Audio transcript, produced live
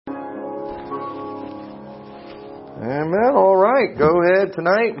Amen. All right. Go ahead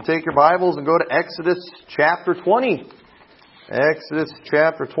tonight and take your Bibles and go to Exodus chapter 20. Exodus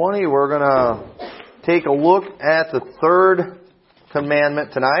chapter 20. We're going to take a look at the third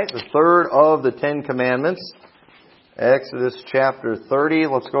commandment tonight, the third of the 10 commandments. Exodus chapter 30.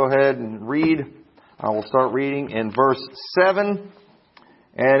 Let's go ahead and read. I will start reading in verse 7.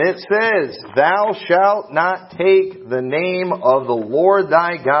 And it says, "Thou shalt not take the name of the Lord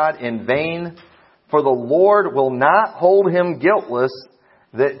thy God in vain, for the Lord will not hold him guiltless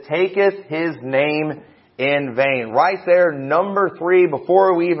that taketh his name in vain." Right there, number 3,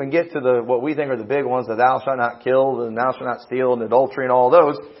 before we even get to what we think are the big ones, the thou shalt not kill, and thou shalt not steal, and adultery, and all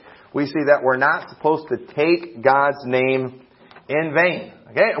those, we see that we're not supposed to take God's name in vain.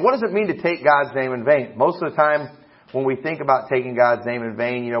 Okay? What does it mean to take God's name in vain? Most of the time, when we think about taking God's name in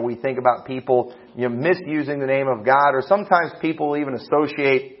vain, we think about people, misusing the name of God, or sometimes people even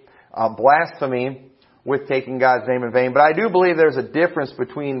associate blasphemy with taking God's name in vain. But I do believe there's a difference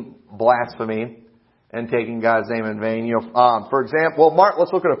between blasphemy and taking God's name in vain. For example, Mark,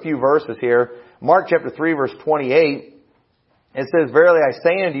 let's look at a few verses here. Mark chapter 3, verse 28, it says, "Verily I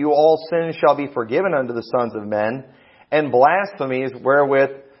say unto you, all sins shall be forgiven unto the sons of men, and blasphemies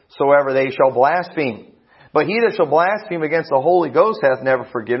wherewith soever they shall blaspheme. But he that shall blaspheme against the Holy Ghost hath never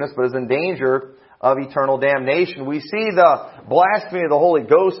forgiveness, but is in danger of eternal damnation." We see the blasphemy of the Holy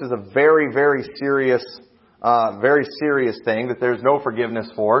Ghost is a very, very serious thing that there's no forgiveness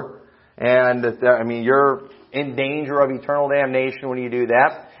for. And, you're in danger of eternal damnation when you do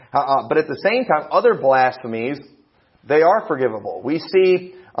that. But at the same time, other blasphemies, they are forgivable. We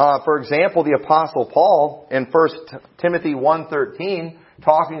see, for example, the Apostle Paul in 1 Timothy 1:13,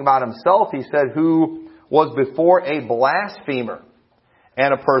 talking about himself, he said, "Who was before a blasphemer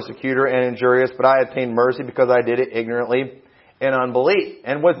and a persecutor and injurious, but I obtained mercy because I did it ignorantly in unbelief."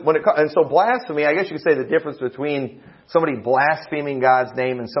 And so blasphemy, I guess you could say the difference between somebody blaspheming God's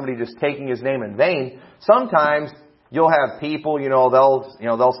name and somebody just taking His name in vain. Sometimes you'll have people,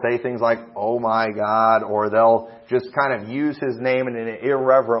 they'll say things like, "Oh my God," or they'll just kind of use His name in an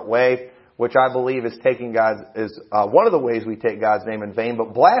irreverent way, which I believe is one of the ways we take God's name in vain.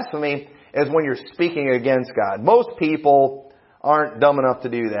 But blasphemy is when you're speaking against God. Most people aren't dumb enough to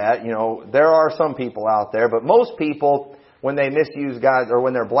do that. There are some people out there, but most people, when they misuse God or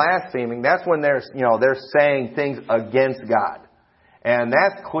when they're blaspheming, that's when they're saying things against God. And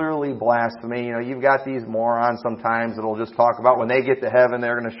that's clearly blasphemy. You've got these morons sometimes that'll just talk about when they get to heaven,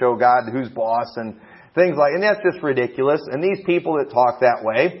 they're going to show God who's boss and things and that's just ridiculous. And these people that talk that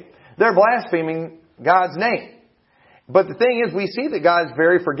way, they're blaspheming God's name. But the thing is, we see that God's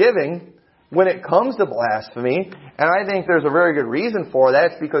very forgiving when it comes to blasphemy, and I think there's a very good reason for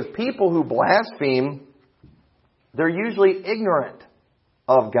that. It's because people who blaspheme, they're usually ignorant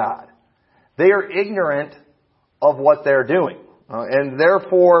of God. They are ignorant of what they're doing. And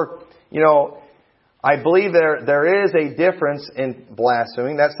therefore, I believe there is a difference in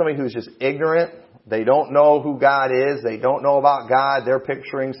blaspheming. That's somebody who's just ignorant. They don't know who God is. They don't know about God. They're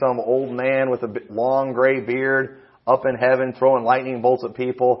picturing some old man with a long gray beard up in heaven throwing lightning bolts at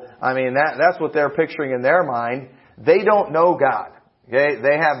people. That's what they're picturing in their mind. They don't know God. Okay?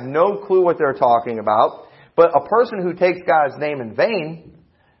 They have no clue what they're talking about. But a person who takes God's name in vain,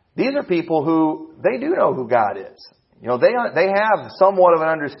 these are people who, they do know who God is. They have somewhat of an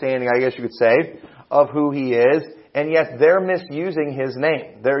understanding, I guess you could say, of who He is, and yet they're misusing His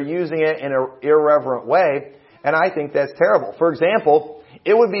name. They're using it in an irreverent way, and I think that's terrible. For example,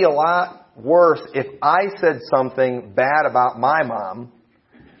 it would be a lot worse if I said something bad about my mom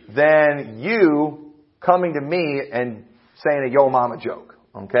than you coming to me and saying a yo mama joke.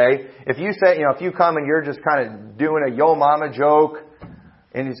 Okay? If you say, if you come and you're just kind of doing a yo mama joke,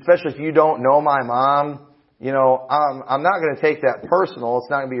 and especially if you don't know my mom, I'm not going to take that personal. It's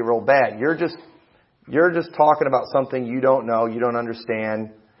not going to be real bad. You're just talking about something you don't know, you don't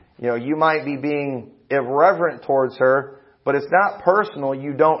understand. You might be being irreverent towards her, but it's not personal.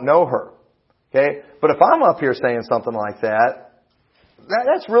 You don't know her. Okay? But if I'm up here saying something like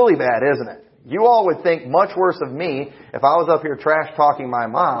that's really bad, isn't it? You all would think much worse of me if I was up here trash talking my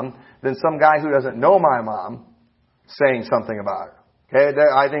mom than some guy who doesn't know my mom saying something about her. Okay?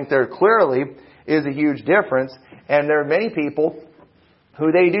 I think there clearly is a huge difference. And there are many people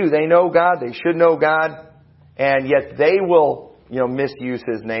who they know God, they should know God, and yet they will, misuse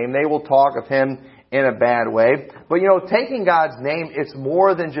His name. They will talk of Him in a bad way. But taking God's name, it's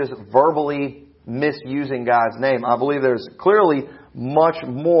more than just verbally misusing God's name. I believe there's clearly much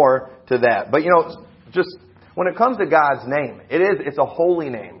more to that. But just when it comes to God's name, it's a holy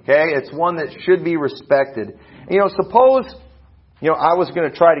name, okay? It's one that should be respected. And, suppose, I was going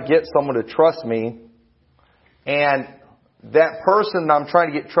to try to get someone to trust me and that person I'm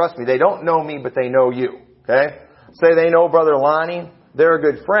trying to get trust me, they don't know me, but they know you. Okay? Say they know Brother Lonnie, they're a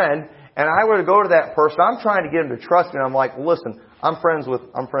good friend, and I were to go to that person, I'm trying to get him to trust me, and I'm like, listen, I'm friends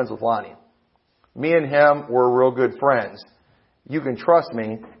with Lonnie. Me and him were real good friends. You can trust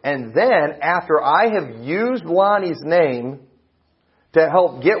me. And then, after I have used Lonnie's name to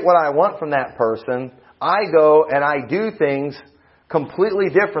help get what I want from that person, I go and I do things completely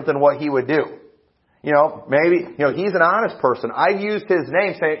different than what he would do. Maybe, he's an honest person. I've used his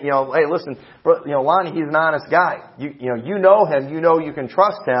name saying, hey, listen, Lonnie, he's an honest guy. You know him. You know you can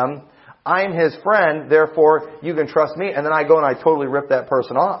trust him. I'm his friend, therefore you can trust me. And then I go and I totally rip that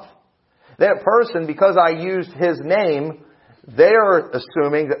person off. That person, because I used his name, they're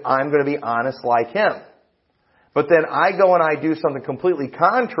assuming that I'm going to be honest like him. But then I go and I do something completely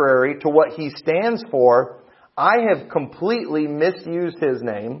contrary to what he stands for. I have completely misused his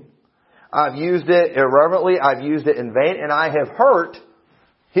name. I've used it irreverently. I've used it in vain. And I have hurt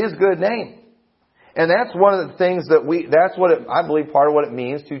his good name. And that's one of the things I believe part of what it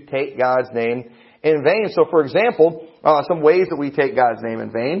means to take God's name in vain. So for example, some ways that we take God's name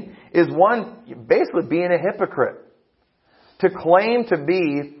in vain is one, basically being a hypocrite. To claim to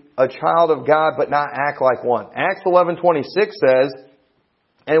be a child of God but not act like one. Acts 11:26 says,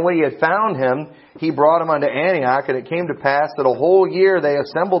 and when he had found him, he brought him unto Antioch, and it came to pass that a whole year they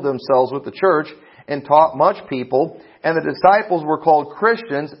assembled themselves with the church and taught much people, and the disciples were called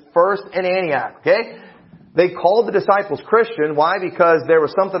Christians first in Antioch. Okay? They called the disciples Christian. Why? Because there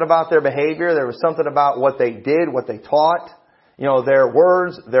was something about their behavior, there was something about what they did, what they taught, their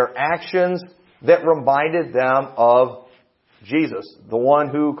words, their actions that reminded them of Jesus, the one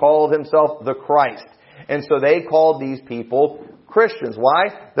who called himself the Christ. And so they called these people Christians.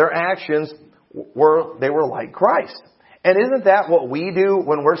 Why? Their actions were like Christ. And isn't that what we do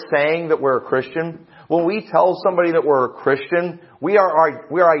when we're saying that we're a Christian? When we tell somebody that we're a Christian, we are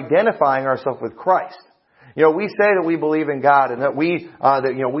identifying ourselves with Christ. We say that we believe in God and that we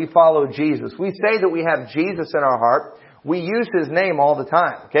follow Jesus. We say that we have Jesus in our heart. We use His name all the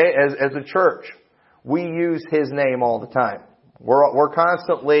time. Okay, as a church, we use His name all the time. We're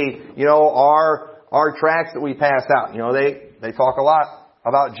constantly, our tracts that we pass out, they talk a lot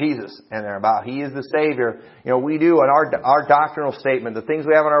about Jesus and they're about He is the Savior. We do in our doctrinal statement, the things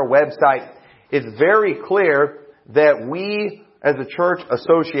we have on our website, it's very clear that we as a church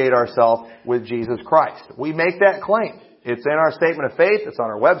associate ourselves with Jesus Christ. We make that claim. It's in our statement of faith. It's on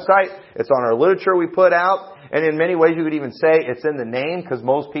our website. It's on our literature we put out. And in many ways you could even say it's in the name because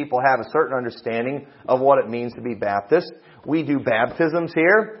most people have a certain understanding of what it means to be Baptist. We do baptisms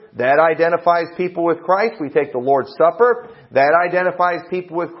here. That identifies people with Christ. We take the Lord's Supper. That identifies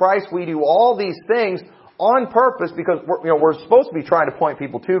people with Christ. We do all these things on purpose because we're supposed to be trying to point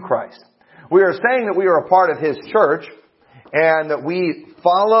people to Christ. We are saying that we are a part of His church and that we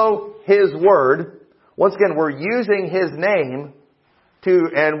follow His Word. Once again, we're using His name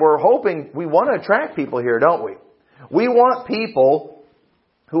and we're hoping, we want to attract people here, don't we? We want people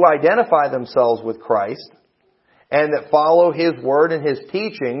who identify themselves with Christ and that follow His Word and His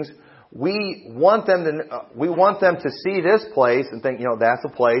teachings. We want them to see this place and think, that's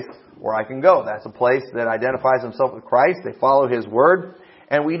a place where I can go. That's a place that identifies themselves with Christ. They follow His Word.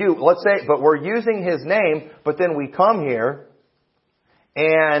 And we do, but we're using His name, but then we come here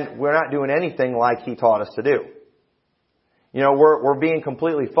and we're not doing anything like He taught us to do. We're being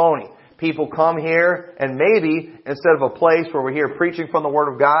completely phony. People come here and maybe instead of a place where we're here preaching from the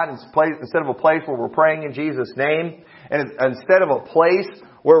Word of God, instead of a place where we're praying in Jesus' name, and instead of a place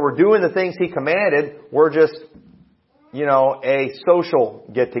where we're doing the things He commanded, we're just, a social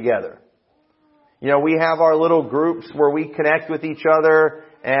get-together. We have our little groups where we connect with each other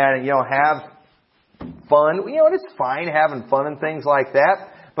and, have fun. And it's fine having fun and things like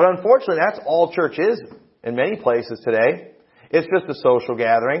that. But unfortunately, that's all church is in many places today. It's just a social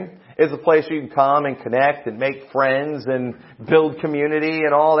gathering. It's a place where you can come and connect and make friends and build community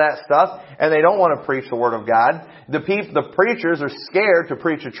and all that stuff. And they don't want to preach the Word of God. The preachers are scared to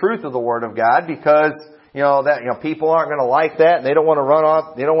preach the truth of the Word of God because people aren't going to like that and they don't want to run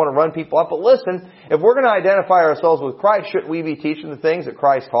off, they don't want to run people up. But listen, if we're going to identify ourselves with Christ, shouldn't we be teaching the things that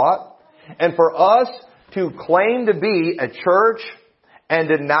Christ taught? And for us to claim to be a church and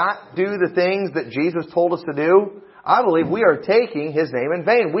to not do the things that Jesus told us to do, I believe we are taking His name in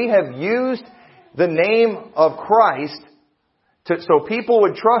vain. We have used the name of Christ so people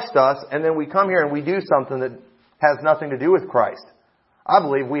would trust us, and then we come here and we do something that has nothing to do with Christ. I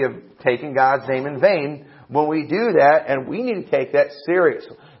believe we have taken God's name in vain when we do that, and we need to take that serious.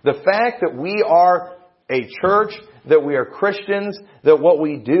 The fact that we are a church that we are Christians, that what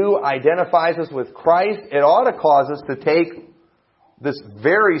we do identifies us with Christ, it ought to cause us to take this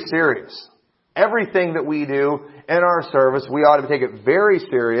very serious. Everything that we do in our service, we ought to take it very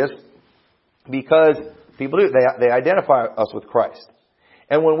serious because people do. They identify us with Christ.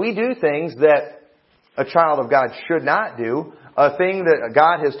 And when we do things that a child of God should not do, a thing that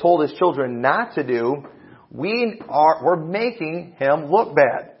God has told His children not to do, we're making Him look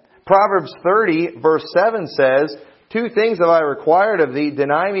bad. Proverbs 30 verse 7 says, 2 things have I required of thee,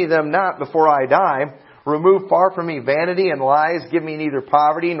 deny me them not before I die. Remove far from me vanity and lies, give me neither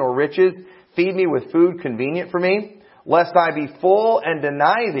poverty nor riches, feed me with food convenient for me, lest I be full and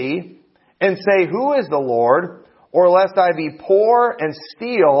deny thee, and say, who is the Lord? Or lest I be poor and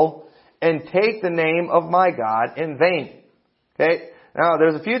steal and take the name of my God in vain. Okay? Now,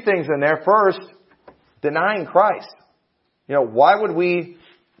 there's a few things in there. First, denying Christ. Why would we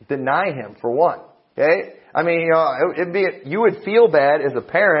deny Him, for one? Okay? I mean, you would feel bad as a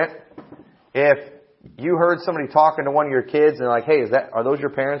parent if you heard somebody talking to one of your kids and like, hey, are those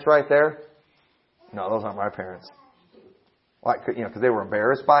your parents right there? No, those aren't my parents. Why? Because they were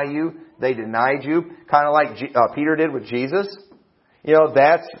embarrassed by you. They denied you. Kind of like Peter did with Jesus.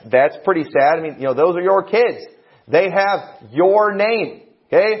 That's pretty sad. I mean, those are your kids. They have your name.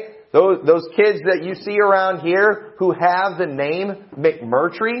 Okay? Those kids that you see around here who have the name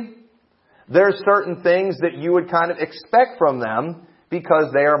McMurtry, there's certain things that you would kind of expect from them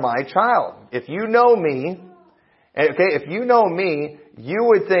because they are my child. If you know me, you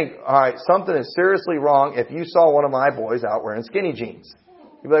would think, all right, something is seriously wrong if you saw one of my boys out wearing skinny jeans.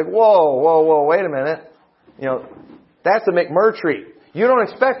 You'd be like, whoa, wait a minute. That's a McMurtry. You don't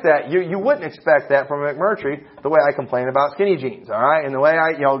expect that. You wouldn't expect that from a McMurtry the way I complain about skinny jeans, all right? And the way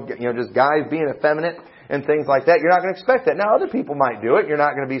just guys being effeminate and things like that. You're not going to expect that. Now, other people might do it. You're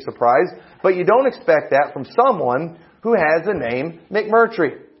not going to be surprised. But you don't expect that from someone who has the name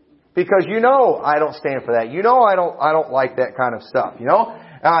McMurtry. Because I don't stand for that. I don't like that kind of stuff.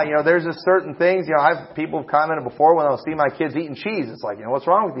 There's just certain things. People have commented before when they'll see my kids eating cheese. It's like, what's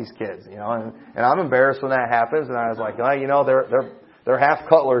wrong with these kids? And I'm embarrassed when that happens. And I was like, they're half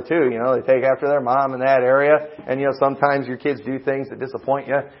Cutler too. They take after their mom in that area. And sometimes your kids do things that disappoint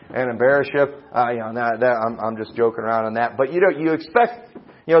you and embarrass you. I'm just joking around on that. But you expect.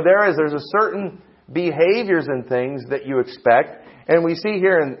 There's a certain behaviors and things that you expect. And we see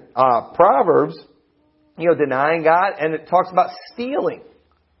here in Proverbs, denying God, and it talks about stealing.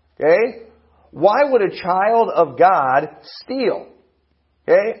 Okay? Why would a child of God steal?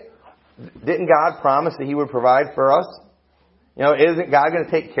 Okay? Didn't God promise that He would provide for us? Isn't God going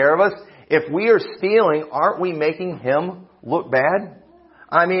to take care of us? If we are stealing, aren't we making Him look bad?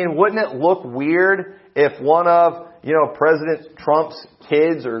 I mean, wouldn't it look weird if one of, President Trump's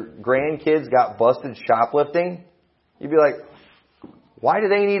kids or grandkids got busted shoplifting? You'd be like, why do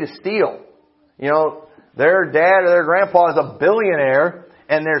they need to steal? Their dad or their grandpa is a billionaire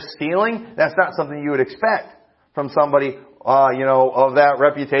and they're stealing. That's not something you would expect from somebody, of that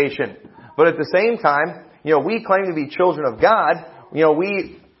reputation. But at the same time, we claim to be children of God. We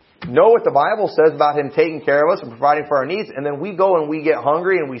know what the Bible says about Him taking care of us and providing for our needs. And then we go and we get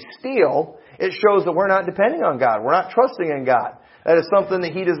hungry and we steal. It shows that we're not depending on God. We're not trusting in God. That is something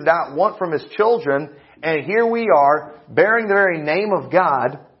that He does not want from His children. And here we are, bearing the very name of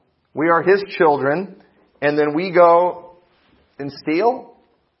God. We are His children. And then we go and steal?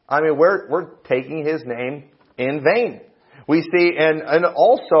 I mean, we're taking His name in vain. We see, and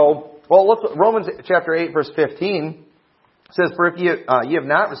also, look, Romans chapter 8, verse 15 says, for if ye have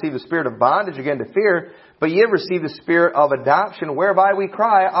not received the spirit of bondage again to fear, but ye have received the spirit of adoption, whereby we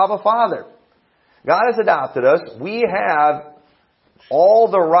cry, Abba, Father. God has adopted us. We have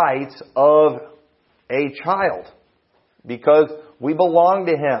all the rights of a child because we belong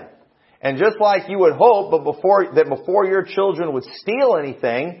to Him. And just like you would hope, but before your children would steal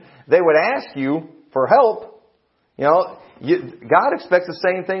anything, they would ask you for help. God expects the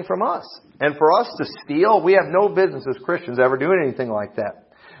same thing from us. And for us to steal, we have no business as Christians ever doing anything like that.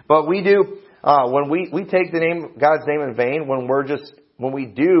 But we do, when we take God's name in vain, when we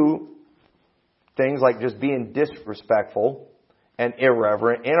do things like just being disrespectful and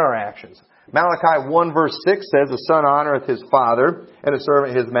irreverent in our actions. Malachi 1 verse 6 says, the son honoreth his father, and a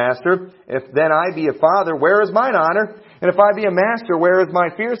servant his master. If then I be a father, where is mine honor? And if I be a master, where is my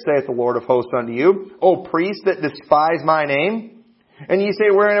fear, saith the Lord of hosts unto you? O priests that despise my name. And ye say,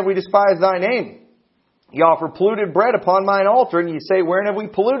 wherein have we despised thy name? Ye offer polluted bread upon mine altar, and ye say, wherein have we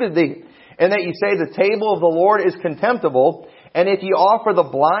polluted thee? And that ye say, the table of the Lord is contemptible. And if ye offer the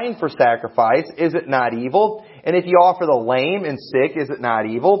blind for sacrifice, is it not evil? And if you offer the lame and sick, is it not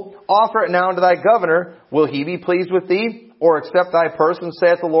evil? Offer it now unto thy governor. Will he be pleased with thee? Or accept thy person,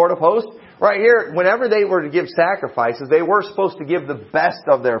 saith the Lord of hosts? Right here, whenever they were to give sacrifices, they were supposed to give the best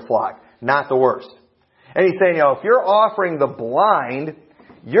of their flock, not the worst. And he's saying, if you're offering the blind,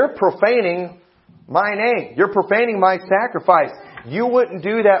 you're profaning my name. You're profaning my sacrifice. You wouldn't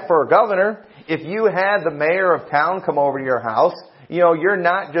do that for a governor. If you had the mayor of town come over to your house, you're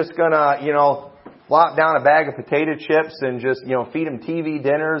not just gonna, flop down a bag of potato chips and just, feed them TV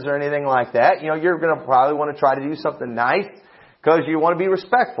dinners or anything like that. You're gonna probably want to try to do something nice because you want to be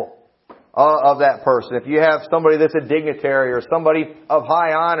respectful of that person. If you have somebody that's a dignitary or somebody of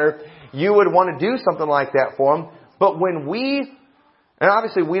high honor, you would want to do something like that for them. But and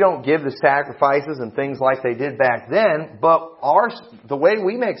obviously we don't give the sacrifices and things like they did back then, but the way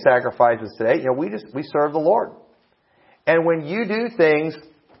we make sacrifices today, we serve the Lord. And when you do things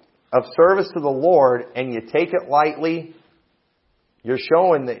of service to the Lord and you take it lightly, you're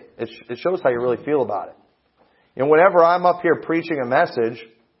showing that it shows how you really feel about it. Whenever I'm up here preaching a message,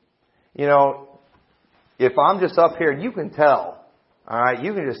 if I'm just up here, you can tell. All right,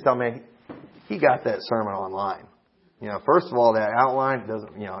 you can just tell me, he got that sermon online. First of all, that outline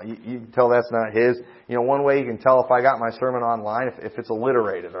doesn't, you can tell that's not his. One way you can tell if I got my sermon online, if it's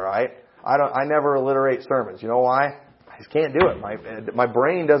alliterated, all right? I never alliterate sermons. You know why? I just can't do it. My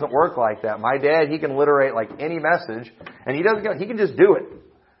brain doesn't work like that. My dad, he can alliterate like any message, and he can just do it.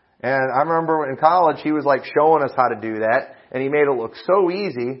 And I remember in college, he was like showing us how to do that, and he made it look so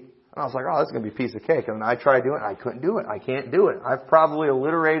easy. And I was like, this is going to be a piece of cake. And I tried doing it, and I couldn't do it. I can't do it. I've probably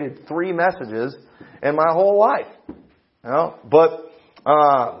alliterated 3 messages in my whole life. But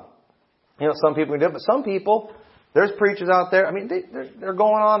some people can do it. But some people, there's preachers out there, they're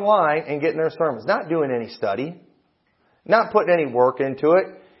going online and getting their sermons, not doing any study, not putting any work into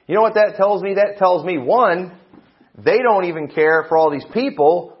it. You know what that tells me? That tells me, one, they don't even care for all these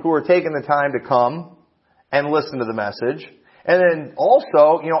people who are taking the time to come and listen to the message. And then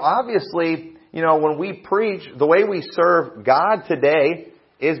also, obviously, when we preach, the way we serve God today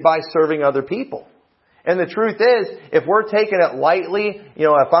is by serving other people. And the truth is, if we're taking it lightly,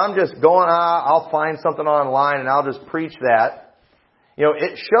 if I'm just going, I'll find something online and I'll just preach that,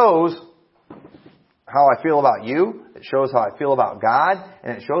 it shows how I feel about you, it shows how I feel about God,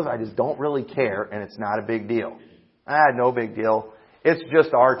 and it shows I just don't really care and it's not a big deal. No big deal. It's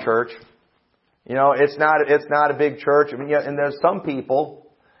just our church. It's not a big church. And there's some people,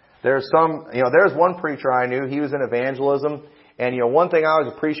 there's one preacher I knew, he was in evangelism, and one thing I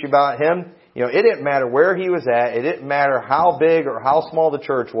always appreciate about him, it didn't matter where he was at, it didn't matter how big or how small the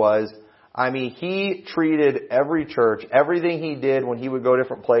church was. He treated every church, everything he did when he would go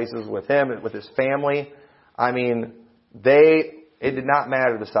different places with him and with his family, it did not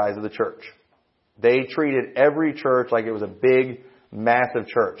matter the size of the church. They treated every church like it was a big, massive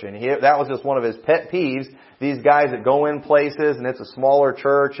church. And that was just one of his pet peeves. These guys that go in places and it's a smaller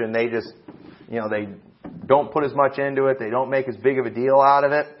church and they just, they don't put as much into it. They don't make as big of a deal out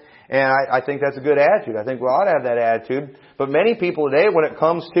of it. And I think that's a good attitude. I think we ought to have that attitude. But many people today, when it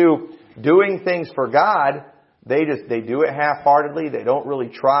comes to doing things for God, they do it half-heartedly. They don't really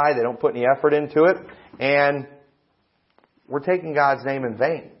try. They don't put any effort into it. And we're taking God's name in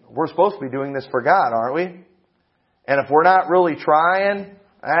vain. We're supposed to be doing this for God, aren't we? And if we're not really trying,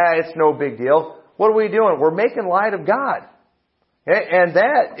 it's no big deal. What are we doing? We're making light of God. Okay? And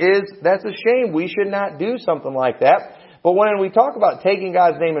that's a shame. We should not do something like that. But when we talk about taking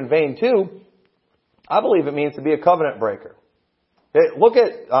God's name in vain too, I believe it means to be a covenant breaker. Okay? Look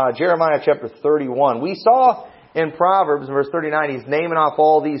at Jeremiah chapter 31. We saw in Proverbs, verse 39, he's naming off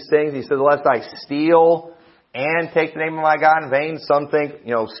all these things. He says, lest I steal and take the name of my God in vain. Some think,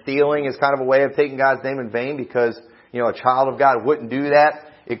 stealing is kind of a way of taking God's name in vain because, a child of God wouldn't do that.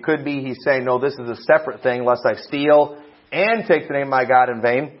 It could be he's saying, no, this is a separate thing, lest I steal and take the name of my God in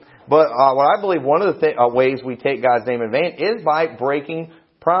vain. But what I believe one of the ways we take God's name in vain is by breaking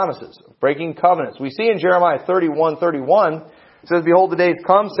promises, breaking covenants. We see in Jeremiah 31:31, it says, behold, the days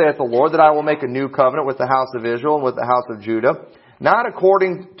come, saith the Lord, that I will make a new covenant with the house of Israel and with the house of Judah, not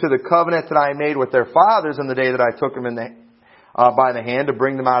according to the covenant that I made with their fathers in the day that I took them by the hand to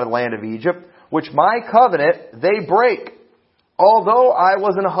bring them out of the land of Egypt, which my covenant they break, although I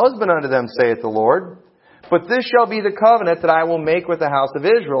was an husband unto them, saith the Lord. But this shall be the covenant that I will make with the house of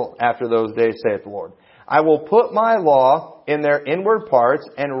Israel after those days, saith the Lord. I will put my law in their inward parts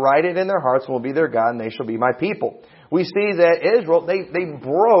and write it in their hearts and will be their God, and they shall be my people. We see that Israel, they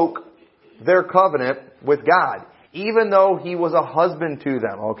broke their covenant with God, even though He was a husband to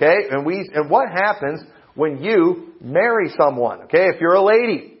them, okay? And what happens when you marry someone, okay? If you're a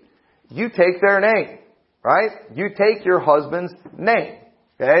lady, you take their name. Right? You take your husband's name.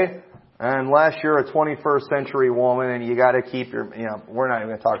 Okay? Unless you're a 21st century woman and you got to keep your, we're not even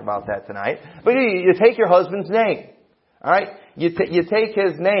going to talk about that tonight. But you take your husband's name. All right? You take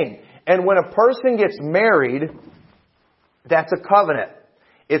his name. And when a person gets married, that's a covenant.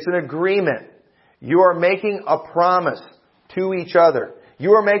 It's an agreement. You are making a promise to each other.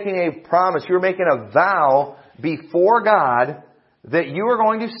 You are making a promise. You are making a vow before God that you are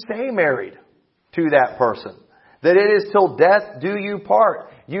going to stay married to that person. That it is till death do you part.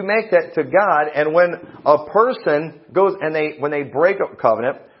 You make that to God, and when a person goes and when they break a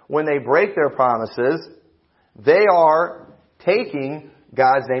covenant, when they break their promises, they are taking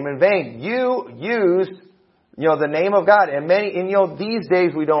God's name in vain. You used, the name of God. And these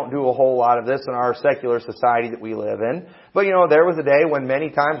days we don't do a whole lot of this in our secular society that we live in. But, there was a day when many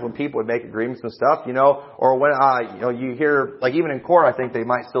times when people would make agreements and stuff, or when, you hear, like even in court, I think they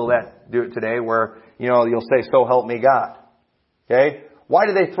might still do it today where, you'll say, so help me God. Okay? Why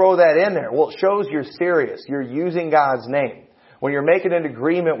do they throw that in there? Well, it shows you're serious. You're using God's name. When you're making an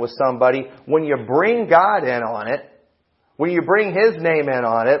agreement with somebody, when you bring God in on it, when you bring His name in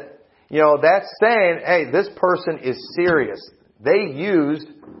on it, that's saying, hey, this person is serious. They used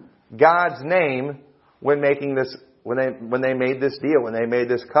God's name when making this, when they made this deal, when they made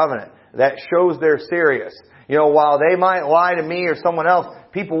this covenant. That shows they're serious. While they might lie to me or someone else,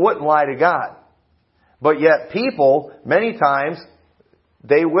 people wouldn't lie to God. But yet people, many times,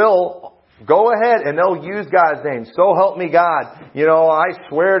 they will go ahead and they'll use God's name. So help me God. I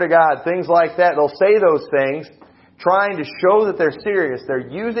swear to God. Things like that. They'll say those things trying to show that they're serious. They're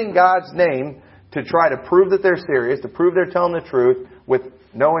using God's name to try to prove that they're serious, to prove they're telling the truth with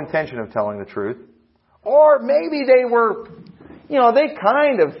no intention of telling the truth. Or maybe they were, they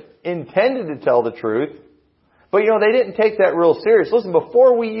kind of intended to tell the truth, but they didn't take that real serious. Listen,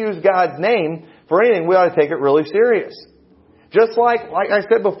 before we use God's name for anything, we ought to take it really serious. Just like I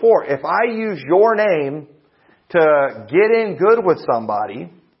said before, if I use your name to get in good with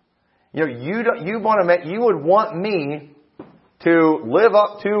somebody, you would want me to live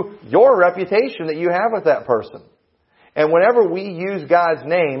up to your reputation that you have with that person. And whenever we use God's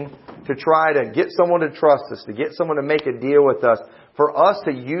name to try to get someone to trust us, to get someone to make a deal with us, for us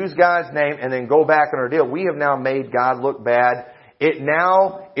to use God's name and then go back on our deal, we have now made God look bad. It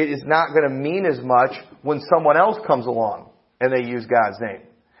is not going to mean as much when someone else comes along and they use God's name.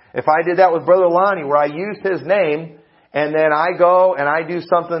 If I did that with Brother Lonnie, where I used his name, and then I go and I do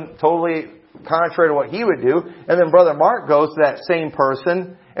something totally contrary to what he would do, and then Brother Mark goes to that same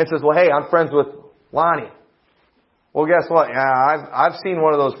person and says, well, hey, I'm friends with Lonnie. Well, guess what? Yeah, I've seen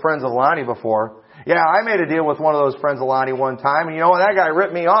one of those friends of Lonnie before. Yeah, I made a deal with one of those friends of Lonnie one time, and that guy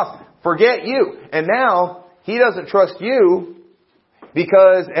ripped me off. Forget you. And now he doesn't trust you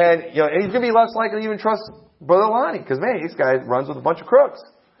because, and he's going to be less likely to even trust Brother Lonnie because, man, this guy runs with a bunch of crooks.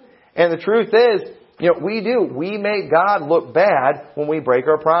 And the truth is, we make God look bad when we break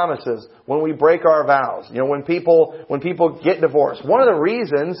our promises, when we break our vows. When people get divorced. One of the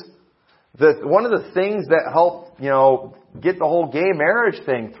things that help, get the whole gay marriage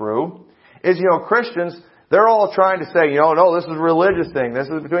thing through is, Christians, they're all trying to say, no, this is a religious thing. This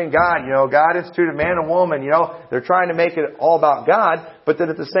is between God. God instituted man and woman. They're trying to make it all about God. But then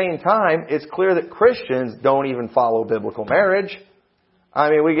at the same time, it's clear that Christians don't even follow biblical marriage. I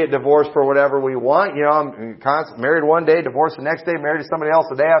mean, we get divorced for whatever we want. I'm married one day, divorced the next day, married to somebody else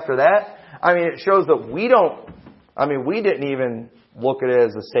the day after that. I mean, it shows that we didn't even look at it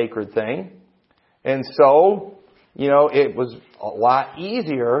as a sacred thing. And so, it was a lot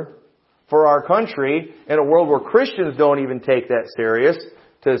easier for our country in a world where Christians don't even take that serious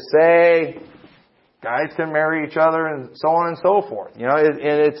to say guys can marry each other and so on and so forth.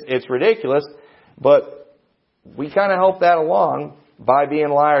 It's ridiculous, but we kind of help that along by being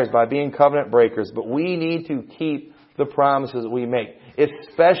liars, by being covenant breakers. But we need to keep the promises that we make,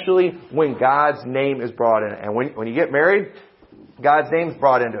 especially when God's name is brought in. And when you get married, God's name is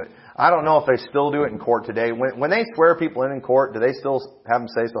brought into it. I don't know if they still do it in court today. When they swear people in court, do they still have them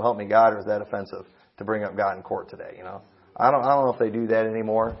say, so help me God, or is that offensive to bring up God in court today? I don't know if they do that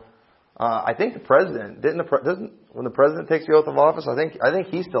anymore. I think the president, when the president takes the oath of office, I think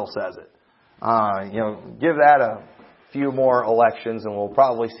he still says it. Give that a few more elections and we'll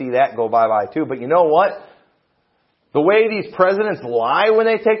probably see that go bye-bye too. But you know what? The way these presidents lie when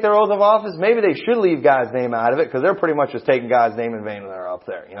they take their oath of office, maybe they should leave God's name out of it because they're pretty much just taking God's name in vain when they're up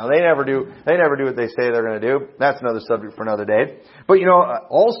there. They never do what they say they're going to do. That's another subject for another day. But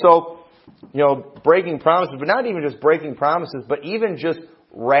also, breaking promises, but not even just breaking promises, but even just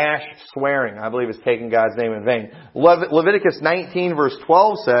rash swearing, I believe, is taking God's name in vain. Leviticus 19 verse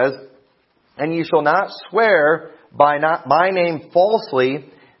 12 says, And you shall not swear by my name falsely,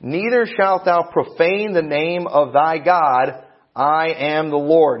 neither shalt thou profane the name of thy God. I am the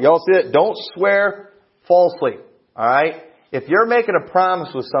Lord. Y'all see that? Don't swear falsely. Alright? If you're making a promise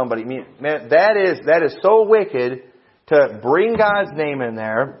with somebody, man, that is so wicked to bring God's name in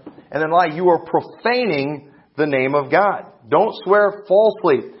there and then lie. You are profaning the name of God. Don't swear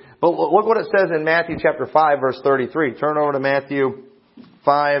falsely. But look what it says in Matthew chapter 5 verse 33. Turn over to Matthew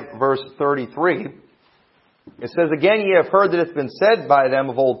 5 verse 33. It says, again, ye have heard that it hath been said by them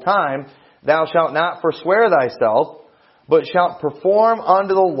of old time, thou shalt not forswear thyself, but shalt perform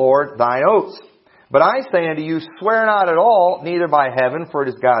unto the Lord thine oaths. But I say unto you, swear not at all, neither by heaven, for it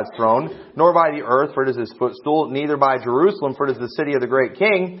is God's throne, nor by the earth, for it is His footstool, neither by Jerusalem, for it is the city of the great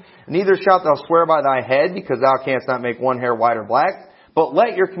King. Neither shalt thou swear by thy head, because thou canst not make one hair white or black. But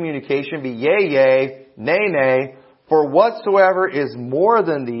let your communication be yea, yea, nay, nay, for whatsoever is more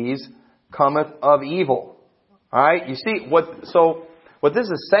than these cometh of evil. Alright, you see, what this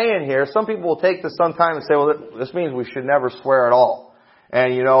is saying here, some people will take this sometime and say, well, this means we should never swear at all.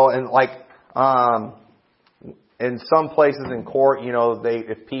 And, in some places in court,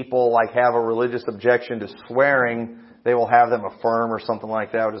 if people have a religious objection to swearing, they will have them affirm or something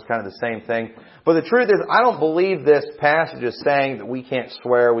like that, which is kind of the same thing. But the truth is, I don't believe this passage is saying that we can't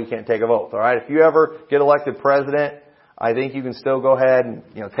swear, we can't take an oath. Alright, if you ever get elected president, I think you can still go ahead and,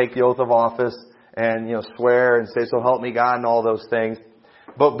 take the oath of office and, swear and say, so help me God and all those things.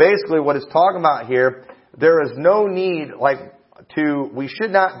 But basically what it's talking about here, there is no need, we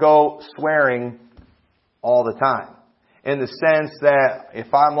should not go swearing all the time. In the sense that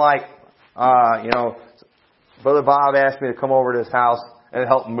if I'm Brother Bob asked me to come over to his house and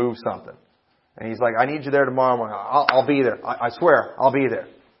help him move something. And he's like, I need you there tomorrow morning. I'll be there. I swear, I'll be there.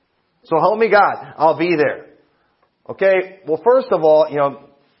 So help me God, I'll be there. Okay, well first of all,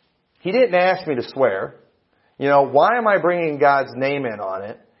 he didn't ask me to swear. Why am I bringing God's name in on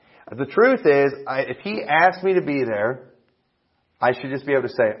it? The truth is, if He asked me to be there, I should just be able to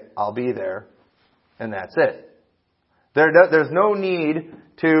say, I'll be there, and that's it. There's no need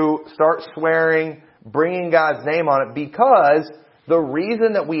to start swearing, bringing God's name on it, because the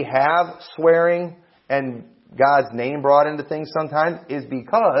reason that we have swearing and God's name brought into things sometimes is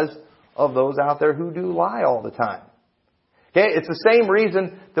because of those out there who do lie all the time. Okay, it's the same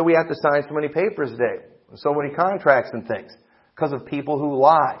reason that we have to sign so many papers today, so many contracts and things, because of people who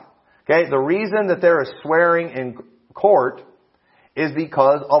lie. Okay, the reason that there is swearing in court is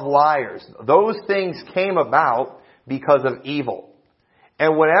because of liars. Those things came about because of evil.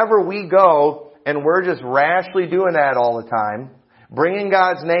 And whenever we go and we're just rashly doing that all the time, bringing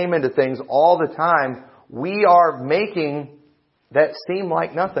God's name into things all the time, we are making that seem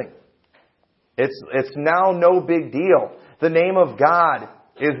like nothing. It's now no big deal. The name of God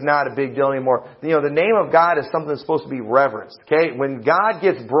is not a big deal anymore. The name of God is something that's supposed to be reverenced. Okay? When God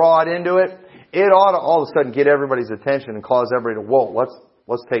gets brought into it, it ought to all of a sudden get everybody's attention and cause everybody to, whoa,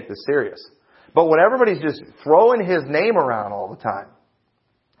 let's take this serious. But when everybody's just throwing His name around all the time,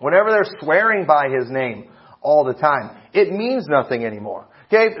 whenever they're swearing by His name all the time, it means nothing anymore.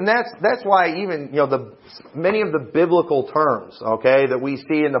 Okay, and that's why even, many of the biblical terms, okay, that we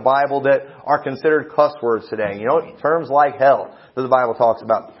see in the Bible that are considered cuss words today, terms like hell that the Bible talks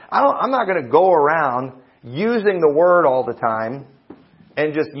about. I'm not going to go around using the word all the time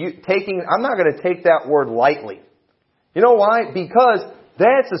and I'm not going to take that word lightly. You know why? Because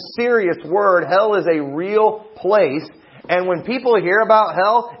that's a serious word. Hell is a real place. And when people hear about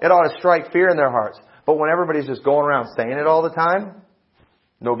hell, it ought to strike fear in their hearts. But when everybody's just going around saying it all the time,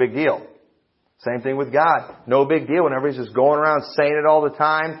 no big deal. Same thing with God. No big deal when everybody's just going around saying it all the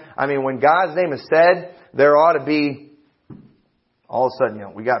time. I mean, when God's name is said, there ought to be, all of a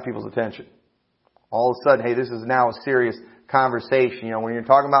sudden, we got people's attention. All of a sudden, hey, this is now a serious conversation. When you're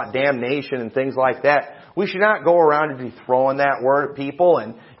talking about damnation and things like that, we should not go around and be throwing that word at people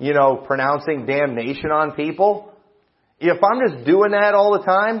and, pronouncing damnation on people. If I'm just doing that all the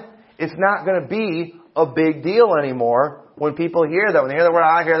time, it's not going to be a big deal anymore. When people hear that, when they hear that word,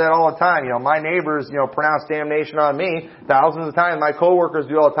 I hear that all the time. My neighbors, pronounce damnation on me thousands of times. My coworkers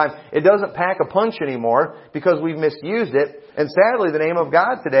do all the time. It doesn't pack a punch anymore because we've misused it. And sadly, the name of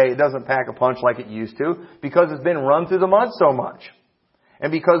God today, it doesn't pack a punch like it used to because it's been run through the mud so much.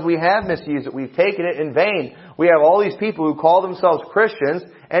 And because we have misused it, we've taken it in vain. We have all these people who call themselves Christians,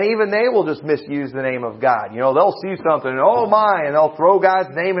 and even they will just misuse the name of God. They'll see something, and oh my, and they'll throw God's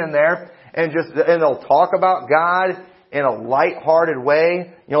name in there, and they'll talk about God in a light-hearted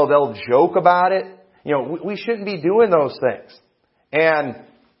way. They'll joke about it. We shouldn't be doing those things. And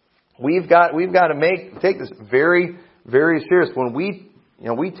we've got to take this very, very serious. When we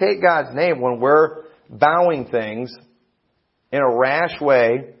we take God's name when we're vowing things in a rash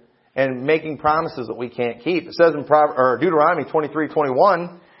way and making promises that we can't keep. It says in Deuteronomy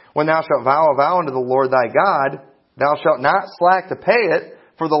 23:21, when thou shalt vow a vow unto the Lord thy God, thou shalt not slack to pay it,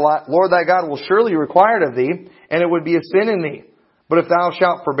 for the Lord thy God will surely require it of thee, and it would be a sin in thee. But if thou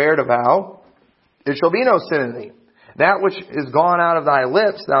shalt forbear to vow, it shall be no sin in thee. That which is gone out of thy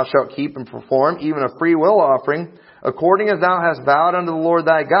lips thou shalt keep and perform, even a free will offering, according as thou hast vowed unto the Lord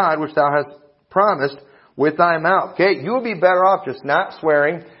thy God, which thou hast promised with thy mouth. Okay, you would be better off just not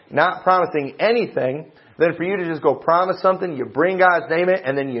swearing, not promising anything, than for you to just go promise something, you bring God's name in,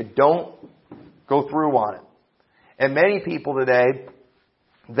 and then you don't go through on it. And many people today,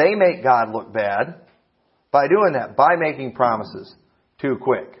 they make God look bad by doing that, by making promises too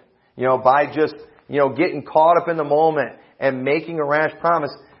quick. By just, getting caught up in the moment and making a rash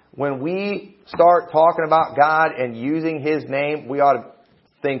promise. When we start talking about God and using His name, we ought to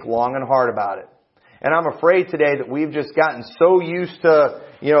think long and hard about it. And I'm afraid today that we've just gotten so used to,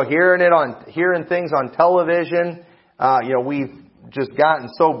 hearing things on television. We've just gotten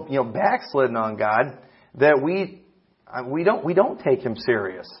so, backslidden on God that we don't take Him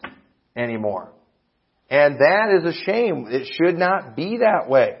serious anymore. And that is a shame. It should not be that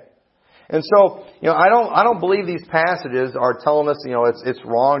way. And so, I don't believe these passages are telling us, it's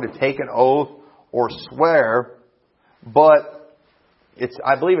wrong to take an oath or swear, but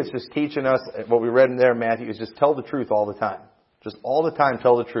I believe it's just teaching us what we read in there in Matthew is just tell the truth all the time. Just all the time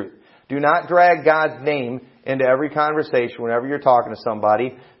tell the truth. Do not drag God's name into every conversation whenever you're talking to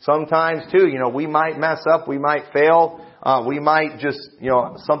somebody. Sometimes too, we might mess up, we might fail, we might just,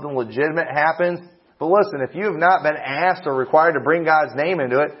 something legitimate happens. But listen, if you have not been asked or required to bring God's name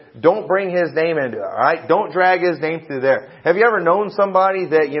into it, don't bring His name into it, alright? Don't drag His name through there. Have you ever known somebody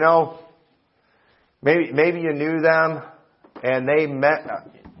that, maybe you knew them and they've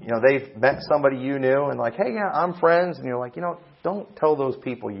met somebody you knew and like, hey, yeah, I'm friends. And you're like, don't tell those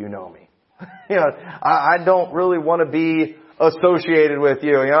people you know me. I don't really want to be associated with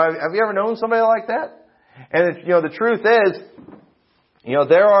you. Have you ever known somebody like that? And the truth is,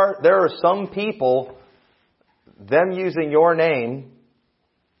 there are some people, them using your name,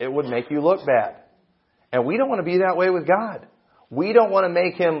 it would make you look bad. And we don't want to be that way with God. We don't want to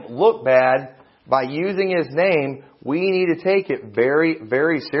make Him look bad by using His name. We need to take it very,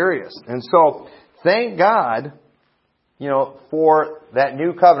 very serious. And so, thank God, for that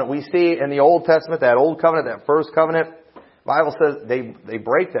new covenant. We see in the Old Testament, that old covenant, that first covenant, the Bible says they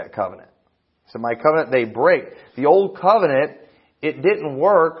break that covenant. So my covenant they break. The old covenant, it didn't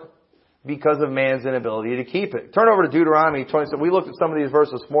work because of man's inability to keep it. Turn over to Deuteronomy 27. We looked at some of these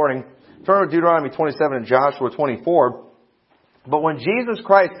verses this morning. Turn over to Deuteronomy 27 and Joshua 24. But when Jesus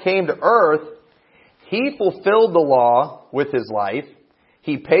Christ came to earth, He fulfilled the law with His life.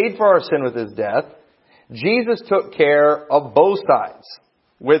 He paid for our sin with His death. Jesus took care of both sides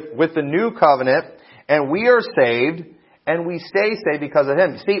with the new covenant, and we are saved, and we stay saved because of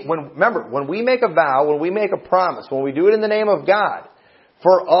Him. See, remember, when we make a vow, when we make a promise, when we do it in the name of God,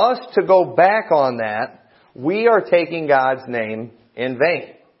 for us to go back on that, we are taking God's name in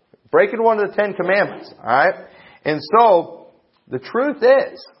vain. Breaking one of the 10 Commandments, alright? And so, the truth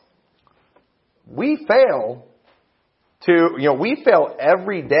is, we fail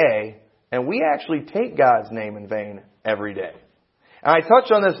every day, and we actually take God's name in vain every day. And I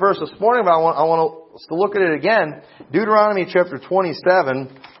touched on this verse this morning, but I want us to look at it again. Deuteronomy chapter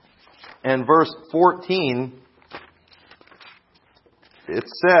 27 and verse 14. It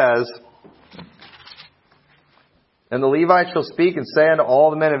says, and the Levites shall speak and say unto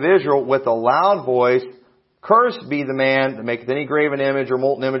all the men of Israel with a loud voice, Cursed be the man that maketh any graven image or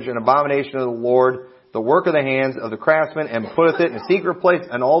molten image, an abomination of the Lord, the work of the hands of the craftsman, and putteth it in a secret place,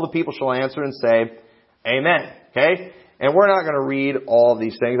 and all the people shall answer and say, Amen. Okay? And we're not going to read all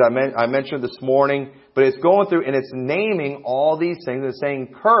these things. I mentioned this morning, but it's going through and it's naming all these things. It's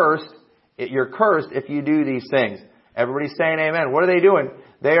saying you're cursed if you do these things. Everybody's saying amen. What are they doing?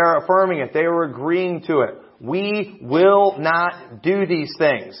 They are affirming it. They are agreeing to it. We will not do these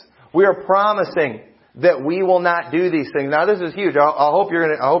things. We are promising that we will not do these things. Now this is huge. I hope you're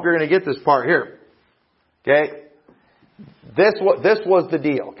going to get this part here. Okay? This was the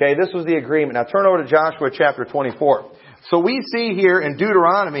deal. Okay? This was the agreement. Now turn over to Joshua chapter 24. So we see here in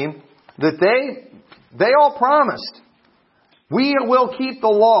Deuteronomy that they all promised, we will keep the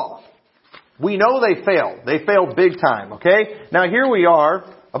law. We know they failed. They failed big time. Okay? Now here we are,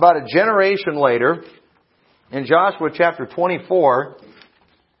 about a generation later, in Joshua chapter 24,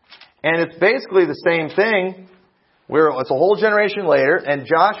 and it's basically the same thing. It's a whole generation later, and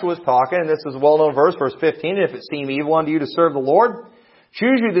Joshua's talking, and this is a well-known verse, verse 15, if it seem evil unto you to serve the Lord,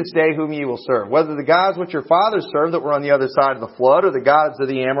 Choose you this day whom ye will serve, whether the gods which your fathers served that were on the other side of the flood, or the gods of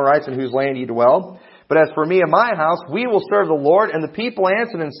the Amorites in whose land ye dwell. But as for me and my house, we will serve the Lord. And the people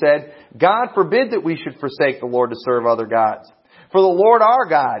answered and said, God forbid that we should forsake the Lord to serve other gods. For the Lord our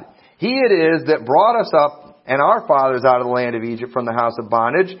God, He it is that brought us up and our fathers out of the land of Egypt from the house of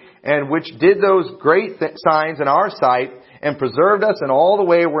bondage, and which did those great signs in our sight, and preserved us in all the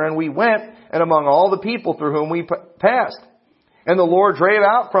way wherein we went, and among all the people through whom we passed. And the Lord drave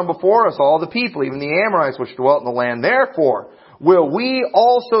out from before us all the people, even the Amorites which dwelt in the land. Therefore will we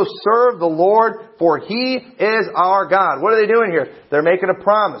also serve the Lord, for He is our God. What are they doing here? They're making a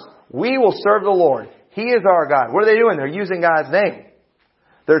promise. We will serve the Lord. He is our God. What are they doing? They're using God's name.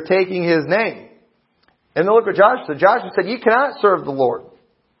 They're taking His name. And then look what Joshua said. Joshua said, you cannot serve the Lord,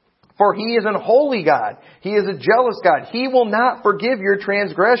 for He is an holy God. He is a jealous God. He will not forgive your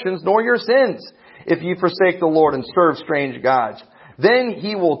transgressions nor your sins if you forsake the Lord and serve strange gods. Then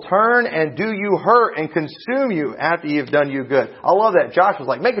He will turn and do you hurt and consume you after He have done you good. I love that. Joshua's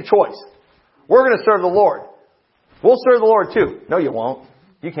like, make a choice. We're going to serve the Lord. We'll serve the Lord too. No, you won't.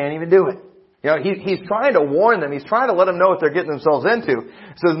 You can't even do it. You know, he's trying to warn them. He's trying to let them know what they're getting themselves into.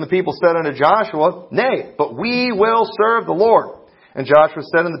 It says, and the people said unto Joshua, nay, but we will serve the Lord. And Joshua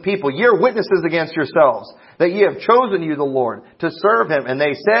said unto the people, ye are witnesses against yourselves, that ye have chosen you the Lord to serve Him. And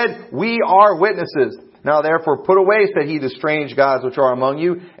they said, we are witnesses. Now therefore put away, said he, the strange gods which are among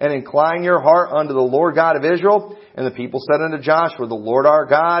you, and incline your heart unto the Lord God of Israel. And the people said unto Joshua, the Lord our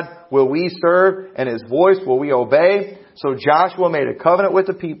God will we serve, and His voice will we obey. So Joshua made a covenant with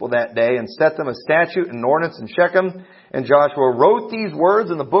the people that day, and set them a statute and an ordinance in Shechem. And Joshua wrote these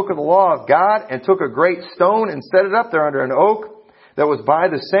words in the book of the law of God, and took a great stone and set it up there under an oak that was by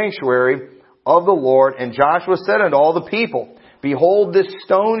the sanctuary of the Lord. And Joshua said unto all the people, behold, this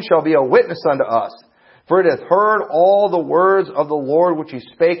stone shall be a witness unto us. For it hath heard all the words of the Lord which He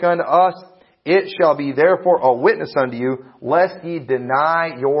spake unto us. It shall be therefore a witness unto you, lest ye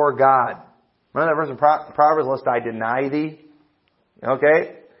deny your God. Remember that verse in Proverbs, lest I deny thee?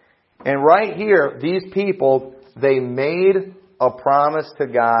 Okay? And right here, these people, they made a promise to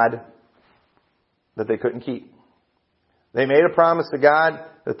God that they couldn't keep. They made a promise to God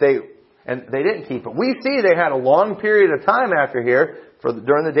that they didn't keep it. We see they had a long period of time after here.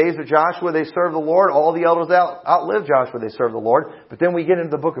 During the days of Joshua, they served the Lord. All the elders outlived Joshua, they served the Lord. But then we get into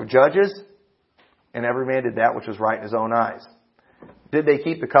the book of Judges, and every man did that which was right in his own eyes. Did they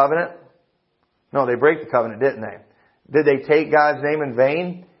keep the covenant? No, they break the covenant, didn't they? Did they take God's name in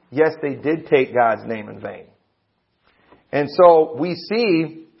vain? Yes, they did take God's name in vain. And so we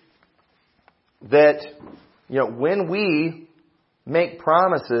see that, when we make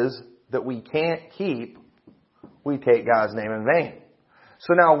promises that we can't keep, we take God's name in vain.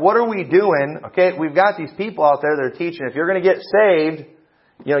 So now what are we doing? Okay, we've got these people out there that are teaching if you're going to get saved,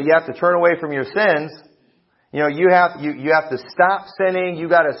 you have to turn away from your sins. You have to stop sinning. You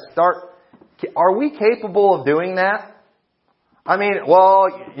got to start. Are we capable of doing that? I mean,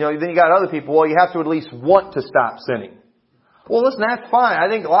 then you got other people. Well, you have to at least want to stop sinning. Well, listen, that's fine. I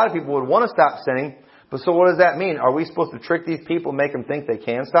think a lot of people would want to stop sinning. But so what does that mean? Are we supposed to trick these people and make them think they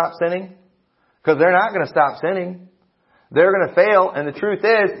can stop sinning? Because they're not going to stop sinning. They're going to fail. And the truth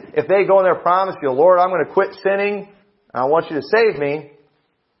is, if they go in there promise you, Lord, I'm going to quit sinning, and I want you to save me,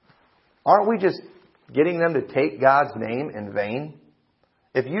 aren't we just getting them to take God's name in vain?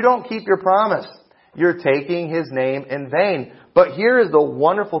 If you don't keep your promise, you're taking His name in vain. But here is the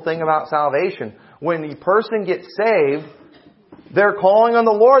wonderful thing about salvation. When the person gets saved, they're calling on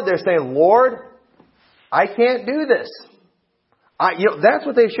the Lord. They're saying, Lord, I can't do this. That's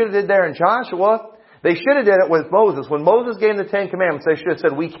what they should have did there in Joshua. They should have did it with Moses. When Moses gave them the Ten Commandments, they should have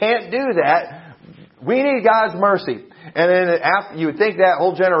said, we can't do that. We need God's mercy. And then after, you would think that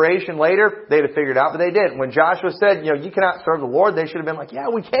whole generation later, they'd have figured it out, but they didn't. When Joshua said, you cannot serve the Lord, they should have been like, yeah,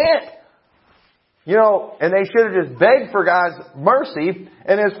 we can't. And they should have just begged for God's mercy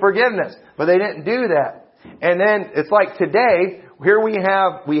and His forgiveness. But they didn't do that. And then it's like today, here we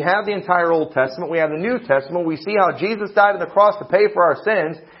have the entire Old Testament, we have the New Testament, we see how Jesus died on the cross to pay for our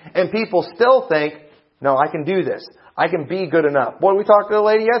sins, and people still think, no, I can do this. I can be good enough. Boy, we talked to a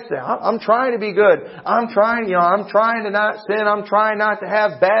lady yesterday. I'm trying to be good. I'm trying to not sin. I'm trying not to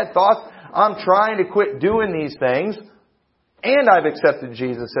have bad thoughts. I'm trying to quit doing these things. And I've accepted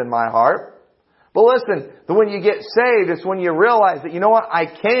Jesus in my heart. But listen, when you get saved, it's when you realize that, I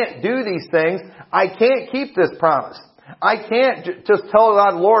can't do these things. I can't keep this promise. I can't just tell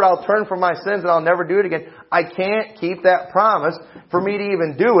God, Lord, I'll turn from my sins and I'll never do it again. I can't keep that promise. For me to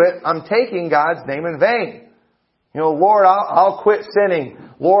even do it, I'm taking God's name in vain. Lord, I'll quit sinning.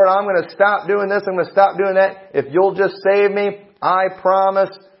 Lord, I'm going to stop doing this. I'm going to stop doing that. If you'll just save me, I promise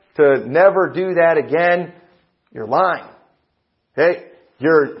to never do that again, you're lying. Okay?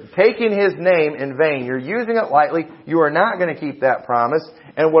 You're taking His name in vain. You're using it lightly. You are not going to keep that promise.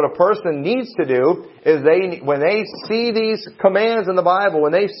 And what a person needs to do is when they see these commands in the Bible,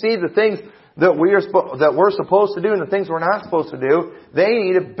 when they see the things that we're supposed to do and the things we're not supposed to do, they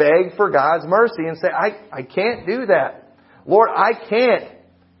need to beg for God's mercy and say, I can't do that. Lord, I can't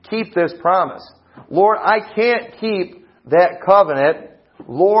keep this promise. Lord, I can't keep that covenant.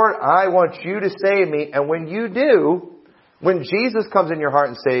 Lord, I want you to save me. And when you do, when Jesus comes in your heart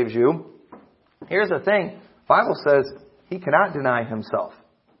and saves you, here's the thing. The Bible says He cannot deny Himself.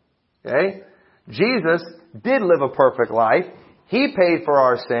 Okay? Jesus did live a perfect life. He paid for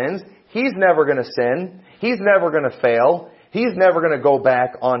our sins. He's never going to sin. He's never going to fail. He's never going to go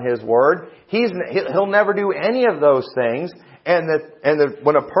back on His word. He'll never do any of those things. And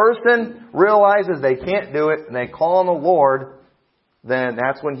when a person realizes they can't do it and they call on the Lord, then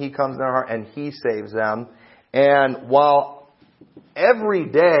that's when He comes in their heart and He saves them. And while every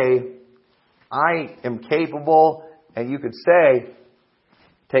day I am capable, and you could say,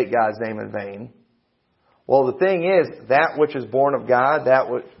 take God's name in vain. Well, the thing is, that which is born of God, that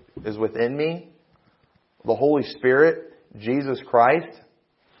which is within me, the Holy Spirit, Jesus Christ,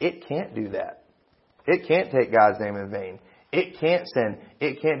 it can't do that. It can't take God's name in vain. It can't sin.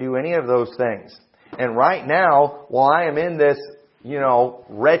 It can't do any of those things. And right now, while I am in this,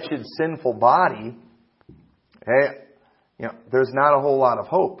 wretched, sinful body, there's not a whole lot of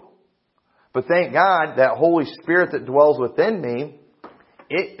hope. But thank God that Holy Spirit that dwells within me,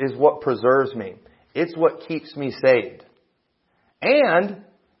 it is what preserves me. It's what keeps me saved. And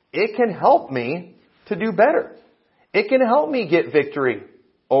it can help me to do better. It can help me get victory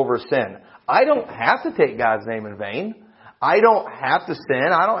over sin. I don't have to take God's name in vain. I don't have to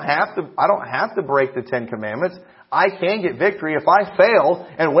sin. I don't have to break the 10 Commandments. I can get victory if I fail.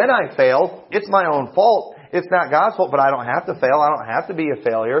 And when I fail, it's my own fault. It's not God's fault, but I don't have to fail. I don't have to be a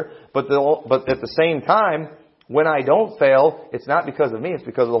failure. But at the same time, when I don't fail, it's not because of me. It's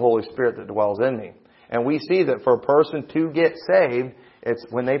because of the Holy Spirit that dwells in me. And we see that for a person to get saved, it's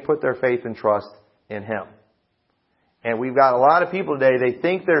when they put their faith and trust in Him. And we've got a lot of people today, they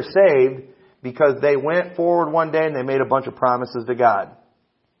think they're saved because they went forward one day and they made a bunch of promises to God.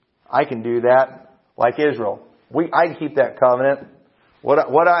 I can do that like Israel. I can keep that covenant.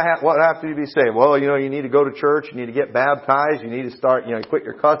 What I have to do to be saved? Well, you need to go to church, you need to get baptized, you need to start, quit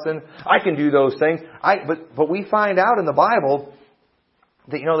your cussing. I can do those things. But we find out in the Bible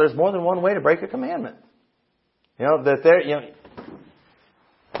that, there's more than one way to break a commandment. You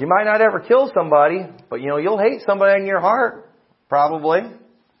might not ever kill somebody, but you'll hate somebody in your heart, probably.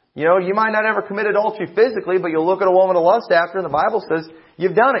 You might not ever commit adultery physically, but you'll look at a woman to lust after, and the Bible says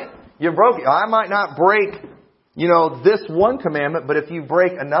you've done it. You've broken it. I might not break, this one commandment, but if you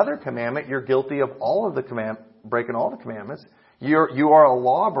break another commandment, you're guilty of breaking all the commandments. You are a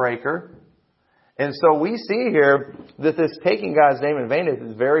lawbreaker. And so we see here that this taking God's name in vain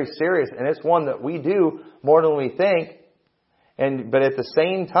is very serious, and it's one that we do more than we think. But at the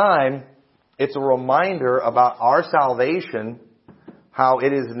same time, it's a reminder about our salvation, how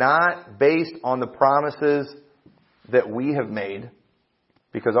it is not based on the promises that we have made,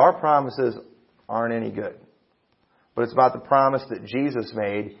 because our promises aren't any good. But it's about the promise that Jesus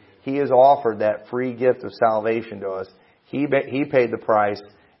made. He has offered that free gift of salvation to us. He paid the price.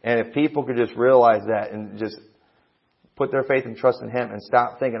 And if people could just realize that and just put their faith and trust in Him and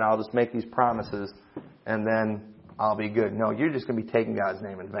stop thinking, I'll just make these promises and then I'll be good. No, you're just going to be taking God's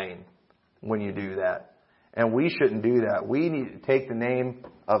name in vain when you do that. And we shouldn't do that. We need to take the name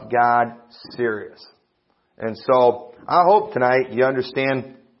of God serious. And so I hope tonight you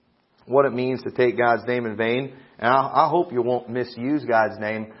understand what it means to take God's name in vain. And I hope you won't misuse God's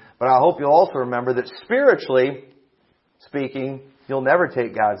name. But I hope you'll also remember that spiritually speaking, you'll never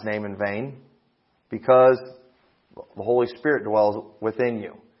take God's name in vain because the Holy Spirit dwells within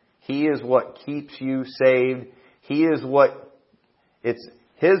you. He is what keeps you saved. It's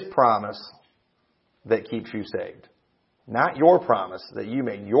His promise that keeps you saved. Not your promise that you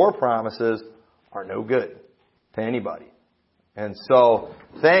made. Your promises are no good to anybody. And so,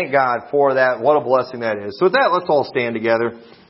 thank God for that. What a blessing that is. So with that, let's all stand together.